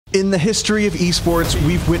In the history of esports,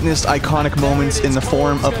 we've witnessed iconic moments in the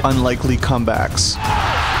form of unlikely comebacks.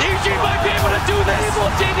 EG might be able to do this! Evil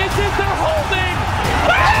Geniuses, they're holding!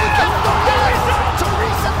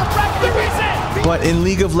 But in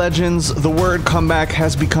League of Legends, the word comeback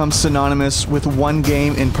has become synonymous with one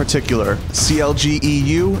game in particular, CLG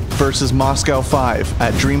EU versus Moscow5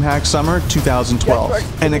 at DreamHack Summer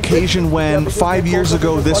 2012. An occasion when, 5 years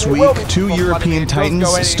ago this week, two European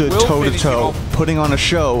titans stood toe-to-toe, putting on a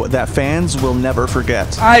show that fans will never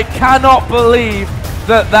forget. I cannot believe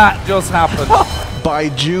that just happened. By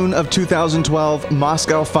June of 2012,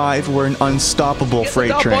 Moscow5 were an unstoppable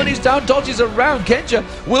freight train. He's down, dodges around. Kenja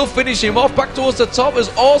will finish him off. Back towards the top.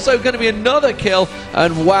 There's also going to be another kill.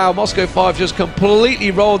 And wow, Moscow5 just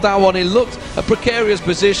completely rolled that one. It looked a precarious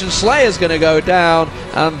position. Slayer's going to go down.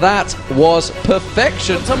 And that was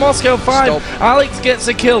perfection. To Moscow5. Alex gets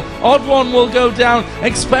a kill. Odd One will go down.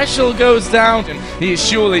 Xpecial goes down. He is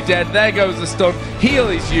surely dead. There goes the stun. Heal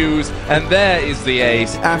is used. And there is the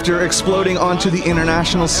ace. After exploding onto the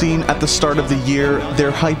international scene at the start of the year,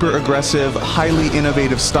 their hyper-aggressive, highly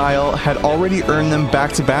innovative style had already earned them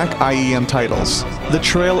back-to-back IEM titles. The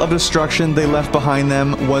trail of destruction they left behind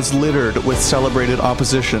them was littered with celebrated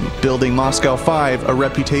opposition, building Moscow5 a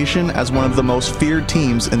reputation as one of the most feared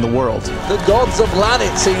teams in the world. The gods of LAN,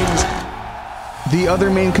 it seems. The other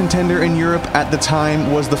main contender in Europe at the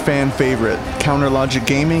time was the fan favorite, Counterlogic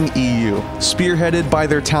Gaming EU. Spearheaded by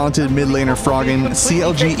their talented mid laner Froggen,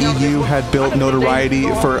 CLG EU had built notoriety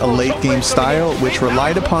for a late game style which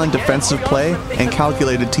relied upon defensive play and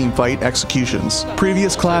calculated teamfight executions.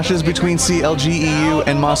 Previous clashes between CLG EU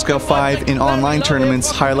and Moscow5 in online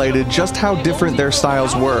tournaments highlighted just how different their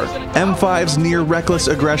styles were. M5's near reckless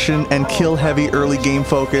aggression and kill-heavy early game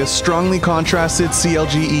focus strongly contrasted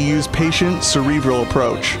CLG EU's patient, cerebral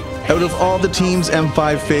approach. Out of all the teams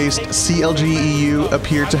M5 faced, CLG EU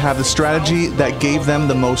appeared to have the strategy that gave them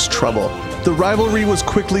the most trouble. The rivalry was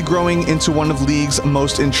quickly growing into one of League's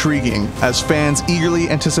most intriguing, as fans eagerly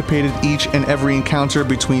anticipated each and every encounter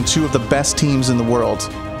between two of the best teams in the world.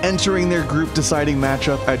 Entering their group-deciding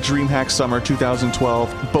matchup at DreamHack Summer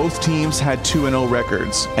 2012, both teams had 2-0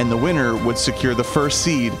 records, and the winner would secure the first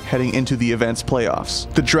seed heading into the event's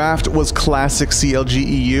playoffs. The draft was classic CLG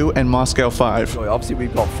EU and Moscow5. Obviously,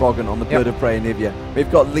 we've got Froggen on the Bird of Prey Nivea.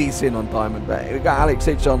 We've got Lee Sin on Diamond Bay. We've got Alex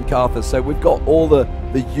H on Carthus, so we've got all the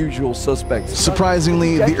usual suspects.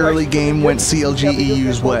 Surprisingly, the early game went CLG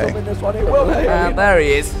EU's way. And there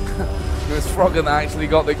he is. It was Froggen that actually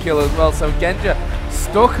got the kill as well, so Genja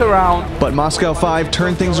stuck around. But Moscow5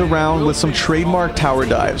 turned things around with some trademark tower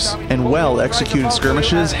dives and well-executed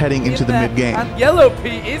skirmishes heading into the mid-game. And Yellow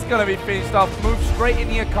Pete is going to be finished off. Move straight in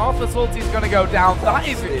here. Carthus ulti is going to go down. That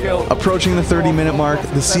is a kill. Approaching the 30-minute mark,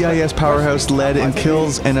 the CIS powerhouse led in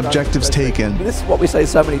kills and objectives taken. This is what we say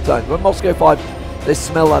so many times. When Moscow5, they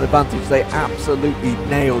smell that advantage, they absolutely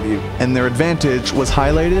nail you. And their advantage was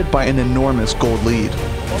highlighted by an enormous gold lead.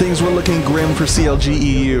 Things were looking grim for CLG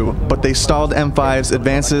EU, but they stalled M5's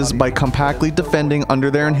advances by compactly defending under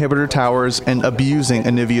their inhibitor towers and abusing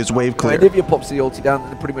Anivia's wave clear. Anivia pops the ulti down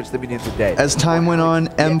and pretty much the minions are dead. As time went on,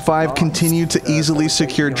 M5 continued to easily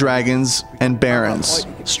secure dragons and barons,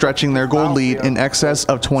 stretching their gold lead in excess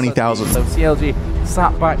of 20,000. So CLG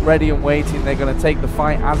sat back ready and waiting. They're going to take the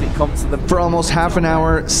fight as it comes to them. For almost half an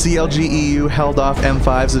hour, CLG EU held off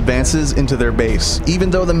M5's advances into their base. Even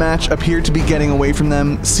though the match appeared to be getting away from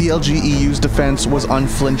them, CLG EU's defense was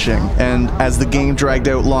unflinching, and as the game dragged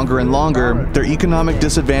out longer and longer, their economic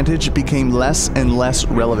disadvantage became less and less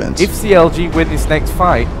relevant. If CLG win this next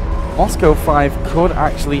fight, Moscow5 could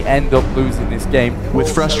actually end up losing this game.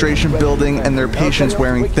 With frustration building and their patience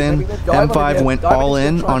wearing thin, M5 went all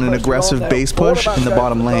in on an aggressive base push in the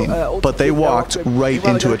bottom lane, but they walked right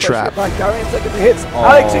into a trap.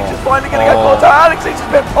 Alex H is finally going to get caught out. Alex H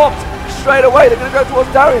has been popped straight away. They're going to go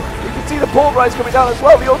towards Darian. You can see the ball rise coming down as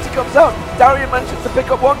well. The ulti comes out. Darian manages to pick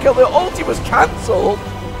up one kill. The ulti was cancelled.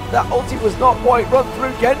 That ulti was not quite run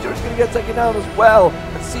through. Genja is going to get taken down as well.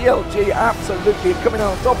 And CLG absolutely coming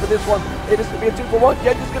out on top of this one. It is going to be a 2-for-1.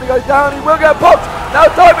 Genja's going to go down. He will get popped. Now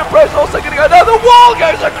Diamond Pro's also going to go down. The wall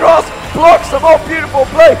goes across. Blocks them off. Beautiful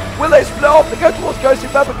play. Will they split off? They go towards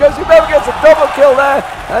Ghosty Pepper. Ghosty Pepper gets a double kill there.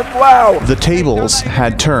 And wow. The tables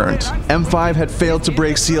had turned. M5 had failed to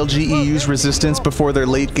break CLG EU's resistance before their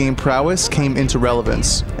late game prowess came into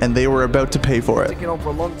relevance, and they were about to pay for it. Taking on for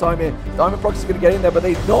a long time here. Diamond Prox is going to get in there, but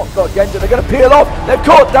they've not got Genja. They're going to peel off. They've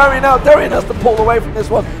caught Darian out. Darian has to pull away from this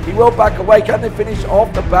one. He will back away. Can they finish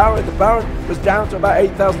off the Baron? The Baron was down to about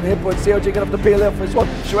 8,000 hit points. CLG going to have to peel off this one.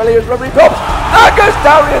 Shirelli is rubbing tops. There goes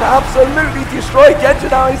Darian. Absolutely destroyed. Genja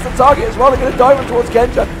now is the target as well. They're going to dive in towards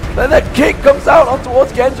Genja. Then the kick comes out on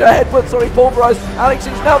towards Genja. Headbutt, sorry, pulverized. Alex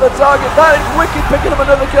is now the target. That is wicked, picking up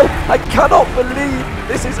another kill. I cannot believe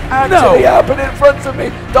this is actually happening in front of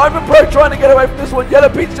me. Diamond Pro trying to get away from this one. Yellow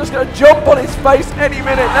Pete's just going to jump on his face any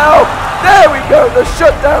minute now. There we go. The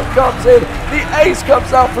shutdown comes in. The ace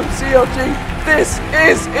comes out from CLG. This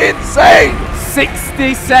is insane.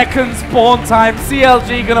 60 seconds spawn time.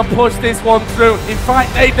 CLG gonna push this one through. In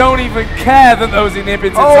fact, they don't even care that those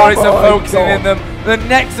inhibitor turrets are focusing in them. The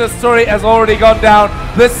Nexus turret has already gone down.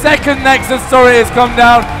 The second Nexus turret has come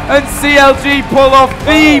down, and CLG pull off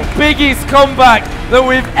the biggest comeback that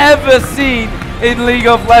we've ever seen in League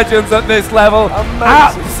of Legends at this level. Amazing.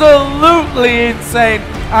 Absolutely insane.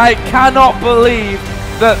 I cannot believe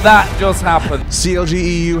that just happened. CLG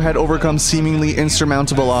EU had overcome seemingly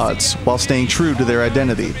insurmountable odds while staying true to their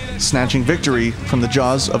identity, snatching victory from the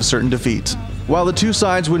jaws of certain defeat. While the two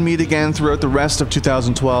sides would meet again throughout the rest of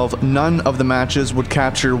 2012, none of the matches would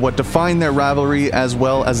capture what defined their rivalry as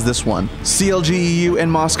well as this one. CLG EU and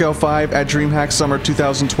Moscow5 at DreamHack Summer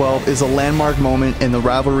 2012 is a landmark moment in the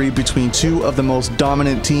rivalry between two of the most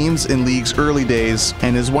dominant teams in League's early days,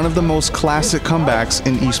 and is one of the most classic comebacks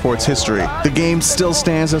in esports history. The game still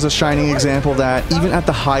stands as a shining example that, even at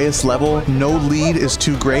the highest level, no lead is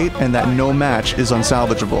too great and that no match is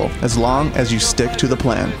unsalvageable, as long as you stick to the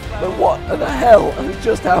plan. But what the hell has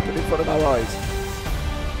just happened in front of our eyes?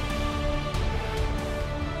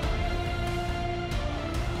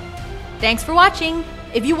 Thanks for watching.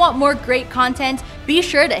 If you want more great content, be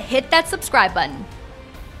sure to hit that subscribe button.